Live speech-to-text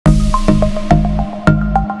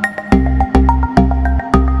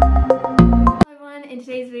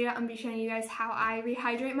I'm going to be showing you guys how I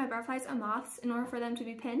rehydrate my butterflies and moths in order for them to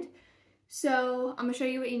be pinned. So I'm going to show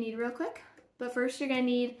you what you need real quick. But first you're going to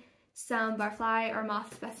need some butterfly or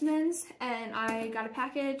moth specimens, and I got a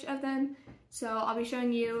package of them. So I'll be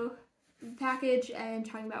showing you the package and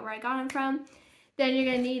talking about where I got them from. Then you're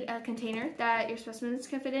going to need a container that your specimens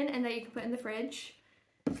can fit in and that you can put in the fridge.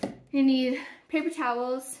 You need paper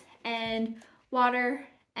towels and water,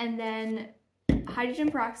 and then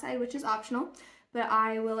hydrogen peroxide, which is optional, but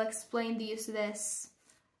I will explain the use of this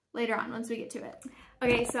later on once we get to it.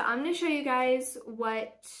 Okay, so I'm going to show you guys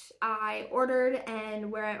what I ordered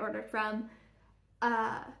and where I ordered from.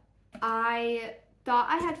 I thought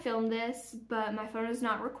I had filmed this, but my phone is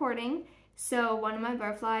not recording, so one of my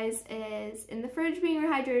butterflies is in the fridge being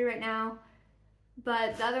rehydrated right now,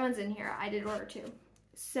 but the other one's in here. I did order two.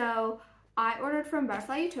 So I ordered from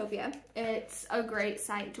Butterfly Utopia. It's a great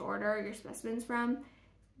site to order your specimens from.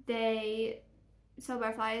 They sell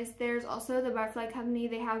butterflies. There's also the Butterfly Company.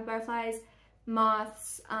 They have butterflies,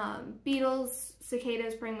 moths, beetles,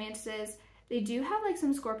 cicadas, praying mantises. They do have like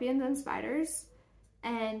some scorpions and spiders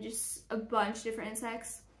and just a bunch of different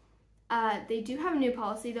insects. They do have a new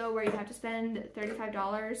policy though where you have to spend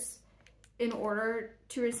 $35 in order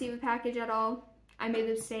to receive a package at all. I made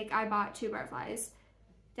the mistake. I bought two butterflies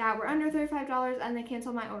that were under $35 and they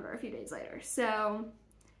canceled my order a few days later. So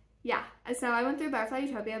yeah, so I went through Butterfly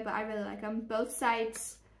Utopia, but I really like them. Both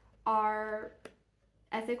sites are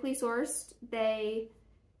ethically sourced. They,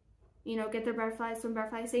 get their butterflies from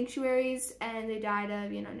butterfly sanctuaries and they died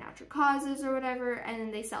of, natural causes or whatever, and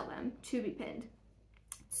then they sell them to be pinned.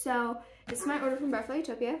 So this is my order from Butterfly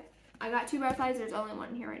Utopia. I got two butterflies. There's only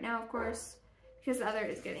one here right now, of course, because the other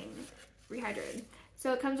is getting rehydrated.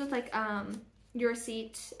 So it comes with like your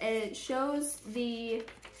receipt. It shows the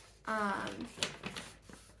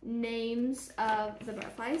names of the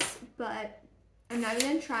butterflies, but I'm not even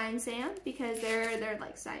gonna try and say them because they're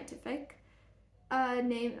like scientific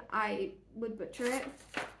name. I would butcher it.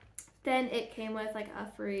 Then it came with like a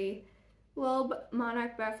free little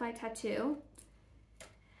monarch butterfly tattoo,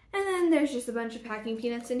 and then there's just a bunch of packing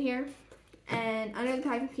peanuts in here. And under the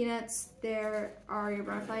packing peanuts there are your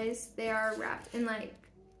butterflies. They are wrapped in like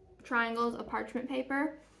triangles of parchment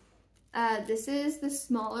paper. This is the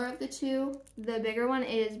smaller of the two. The bigger one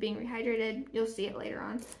is being rehydrated. You'll see it later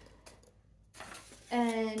on.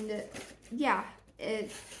 And yeah,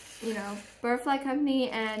 Butterfly Company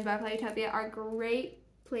and Butterfly Utopia are great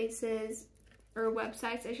places, or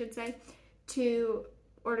websites I should say, to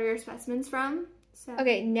order your specimens from. So.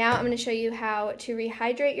 Okay, now I'm going to show you how to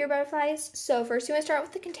rehydrate your butterflies. So first you want to start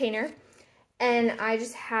with the container. And I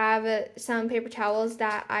just have some paper towels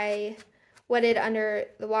that I wetted under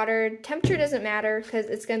the water. Temperature doesn't matter because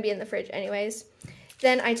it's going to be in the fridge anyways.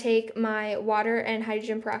 Then I take my water and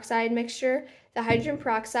hydrogen peroxide mixture. The hydrogen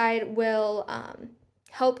peroxide will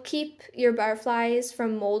help keep your butterflies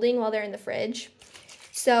from molding while they're in the fridge.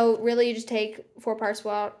 So really you just take 4 parts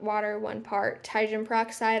water, 1 part hydrogen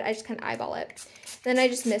peroxide. I just kind of eyeball it. Then I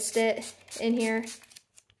just mist it in here.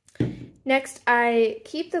 Next, I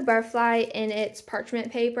keep the butterfly in its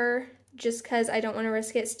parchment paper just because I don't want to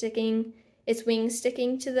risk its wings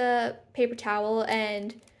sticking to the paper towel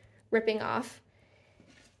and ripping off.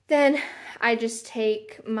 Then I just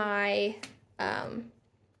take my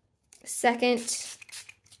second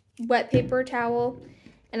wet paper towel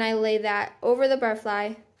and I lay that over the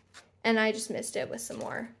butterfly and I just mist it with some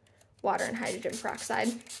more water and hydrogen peroxide.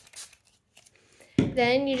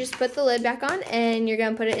 Then you just put the lid back on and you're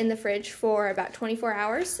going to put it in the fridge for about 24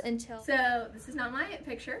 hours until... So this is not my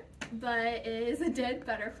picture, but it is a dead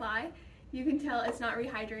butterfly. You can tell it's not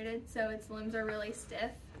rehydrated, so its limbs are really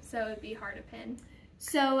stiff, so it'd be hard to pin.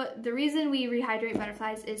 So the reason we rehydrate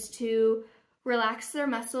butterflies is to relax their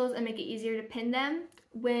muscles and make it easier to pin them.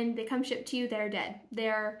 When they come shipped to you, they're dead.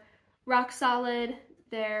 They're rock solid,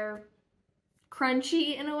 they're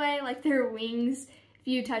crunchy in a way, like their wings. If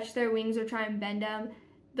you touch their wings or try and bend them,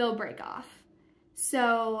 they'll break off.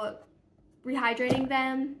 So rehydrating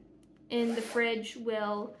them in the fridge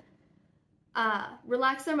will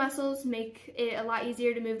relax their muscles, make it a lot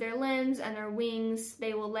easier to move their limbs and their wings.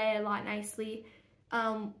 They will lay a lot nicely.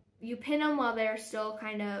 You pin them while they're still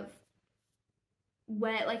kind of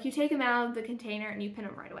wet. Like you take them out of the container and you pin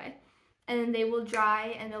them right away. And then they will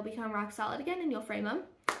dry and they'll become rock solid again and you'll frame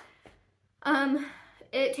them.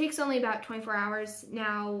 It takes only about 24 hours.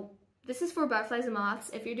 Now, this is for butterflies and moths.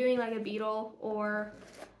 If you're doing like a beetle or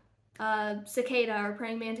a cicada or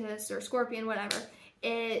praying mantis or scorpion, whatever,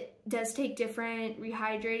 it does take different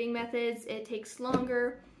rehydrating methods. It takes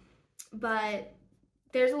longer, but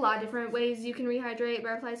there's a lot of different ways you can rehydrate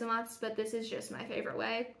butterflies and moths, but this is just my favorite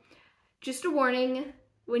way. Just a warning,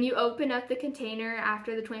 when you open up the container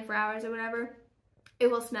after the 24 hours or whatever, it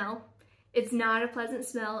will smell. It's not a pleasant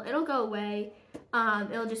smell. It'll go away.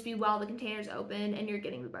 It'll just be while the container's open and you're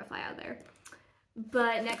getting the butterfly out of there.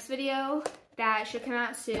 But next video, that should come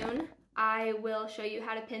out soon, I will show you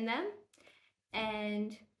how to pin them.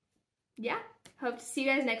 And yeah, hope to see you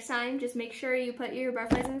guys next time. Just make sure you put your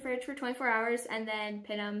butterflies in the fridge for 24 hours and then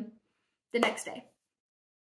pin them the next day.